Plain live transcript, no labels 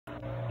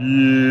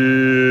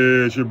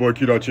Yeah, it's your boy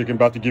QueDawgChicken,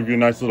 about to give you a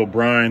nice little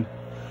brine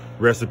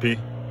recipe.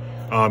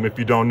 If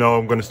you don't know,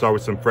 I'm going to start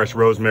with some fresh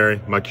rosemary,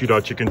 my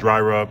QueDawgChicken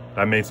dry rub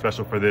I made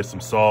special for this, some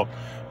salt,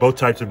 both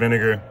types of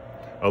vinegar,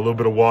 a little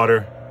bit of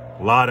water,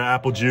 a lot of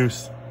apple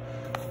juice,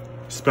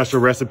 special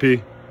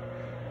recipe,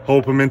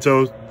 whole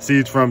pimento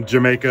seeds from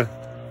Jamaica.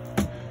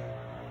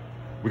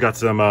 We got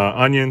some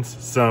onions,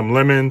 some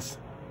lemons,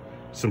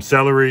 some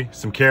celery,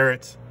 some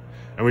carrots,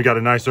 and we got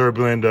a nice herb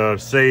blend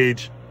of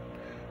sage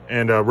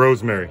and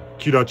rosemary.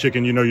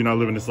 QueDawgChicken, you know you're not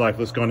living this life.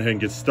 Let's go ahead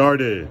and get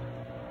started.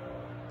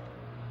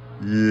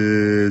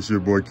 Yeah, it's your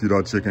boy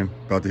QueDawgChicken,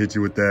 about to hit you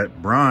with that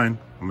brine.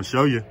 I'm gonna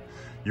show you.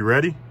 You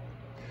ready?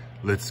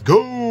 Let's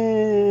go.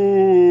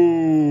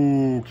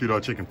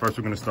 QueDawgChicken, first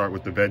we're gonna start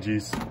with the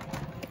veggies.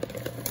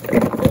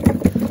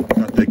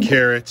 Got the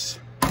carrots,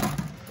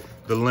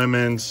 the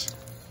lemons,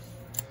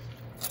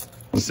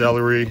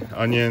 celery,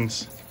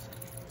 onions.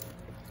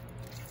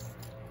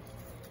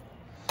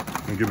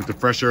 And give it the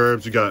fresh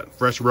herbs. You got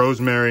fresh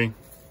rosemary,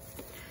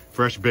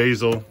 fresh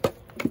basil.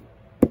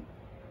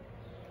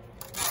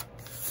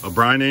 A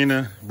brine ain't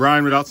a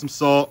brine without some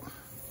salt.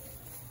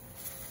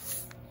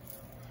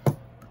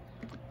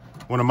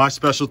 One of my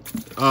special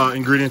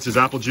ingredients is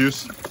apple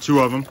juice,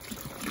 2 of them.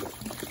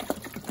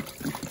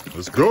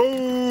 Let's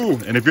go.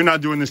 And if you're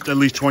not doing this at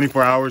least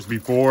 24 hours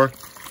before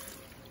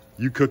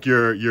you cook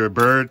your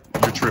bird,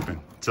 you're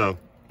tripping. So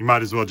you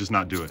might as well just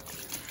not do it.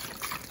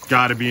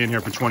 Gotta be in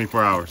here for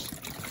 24 hours.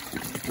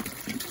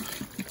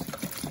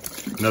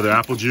 Another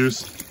apple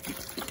juice.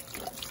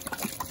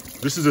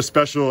 This is a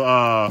special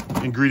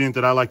ingredient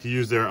that I like to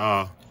use. There,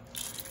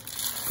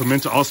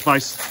 pimento,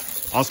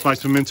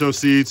 allspice pimento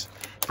seeds,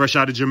 fresh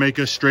out of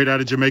Jamaica, straight out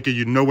of Jamaica.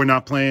 You know we're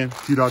not playing.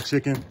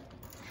 QueDawgChicken.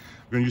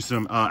 We're gonna use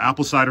some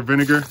apple cider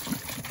vinegar.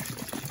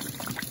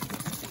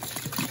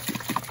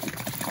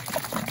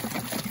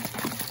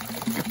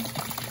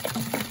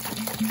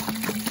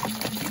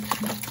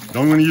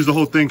 Don't want to use the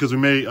whole thing because we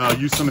may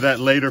use some of that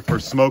later for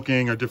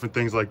smoking or different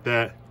things like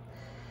that.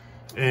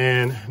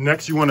 And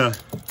next you want to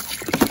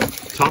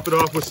top it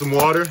off with some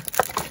water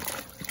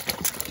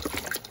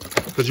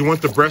because you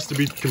want the breast to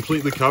be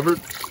completely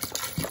covered.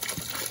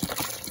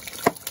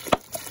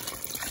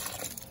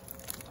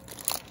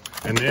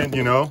 And then,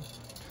 you know,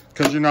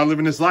 because you're not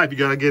living this life, you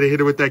got to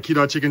hit it with that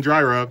QueDawgChicken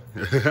dry rub.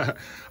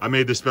 I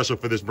made this special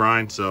for this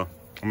brine, so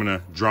I'm going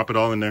to drop it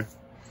all in there.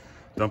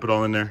 Dump it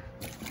all in there.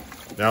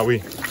 Now we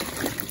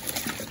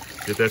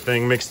get that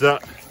thing mixed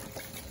up.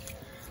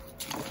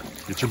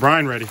 Get your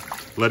brine ready.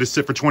 Let it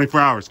sit for 24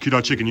 hours.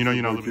 QueDawgChicken, you know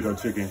you're not living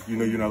QueDawgChicken. You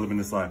know you're not living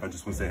this life. I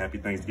just want to say happy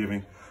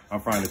Thanksgiving. I'm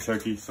frying a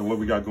turkey. So what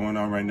we got going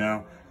on right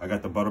now, I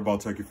got the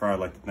Butterball turkey fryer. I'd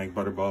like to thank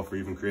Butterball for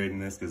even creating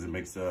this because it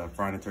makes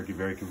frying a turkey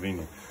very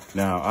convenient.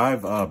 Now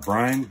I've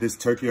brined this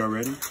turkey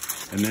already.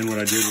 And then what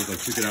I did was I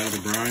took it out of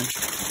the brine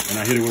and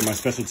I hit it with my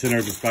special 10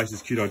 herbs and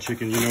spices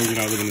QueDawgChicken. You know you're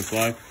not living this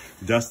life.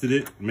 Dusted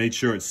it, made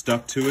sure it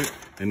stuck to it.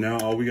 And now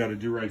all we got to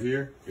do right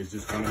here is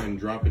just come ahead and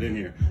drop it in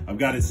here. I've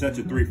got it set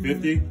to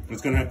 350.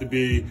 It's going to have to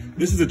be,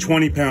 this is a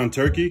 20-pound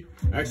turkey.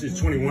 Actually, it's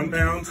 21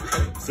 pounds.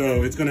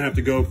 So it's going to have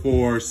to go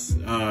for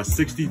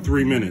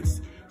 63 minutes.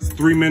 It's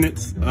 3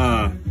 minutes, 3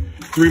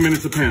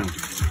 minutes a pound.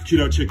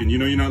 QueDawgChicken, you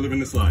know you're not living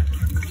this life.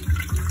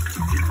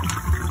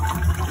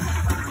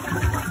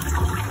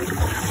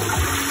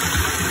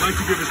 I'd like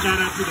to give a shout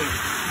out to the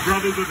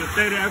brothers of the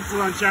Theta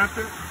Epsilon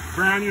chapter,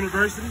 Brown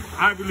University,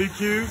 Ivy League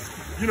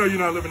Qs. You know you're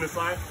not living this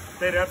life.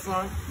 Theta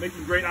Epsilon,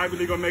 making great Ivy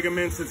League Omega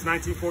men since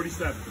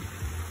 1947.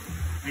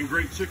 And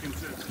great chicken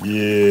too.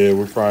 Yeah,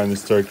 we're frying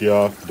this turkey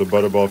off the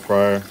Butterball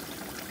fryer.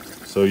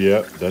 So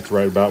yeah, that's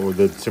right about with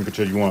the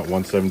temperature you want,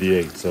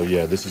 178. So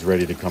yeah, this is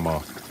ready to come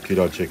off.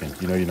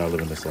 QueDawgChicken, you know you're not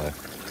living this life.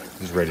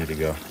 This is ready to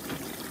go.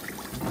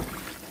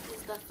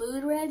 Is the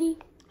food ready?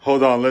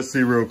 Hold on, let's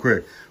see real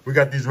quick. We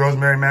got these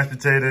rosemary mashed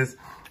potatoes.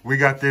 We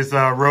got this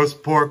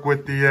roast pork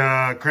with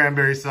the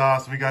cranberry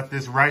sauce. We got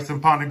this rice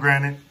and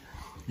pomegranate.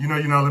 You know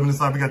you're not living this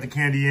life. We got the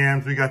candy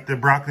yams. We got the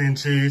broccoli and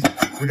cheese.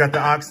 We got the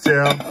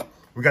oxtail.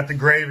 We got the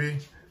gravy.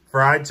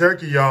 Fried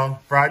turkey, y'all.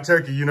 Fried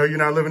turkey. You know you're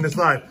not living this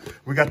life.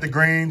 We got the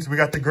greens. We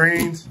got the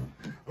greens.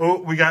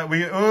 Oh, we got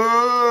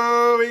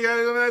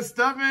that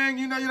stuffing.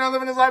 You know you're not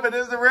living this life, but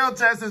this is the real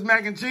test. This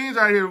mac and cheese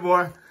right here,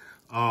 boy.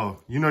 Oh,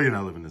 you know you're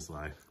not living this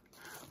life.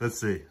 Let's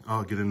see.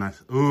 Oh, get a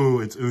nice. Ooh,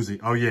 it's oozy.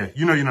 Oh, yeah.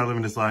 You know you're not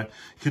living this life.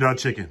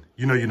 QueDawgChicken.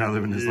 You know you're not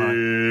living this life.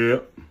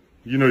 Yeah.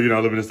 You know you're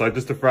not living this life.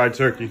 This is the fried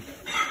turkey.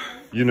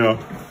 You know,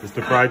 it's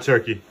the fried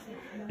turkey.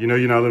 You know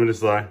you're not living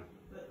this life.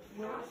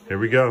 Here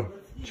we go.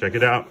 Check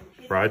it out.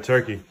 Fried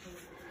turkey.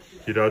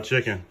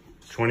 QueDawgChicken.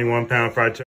 21-pound fried turkey.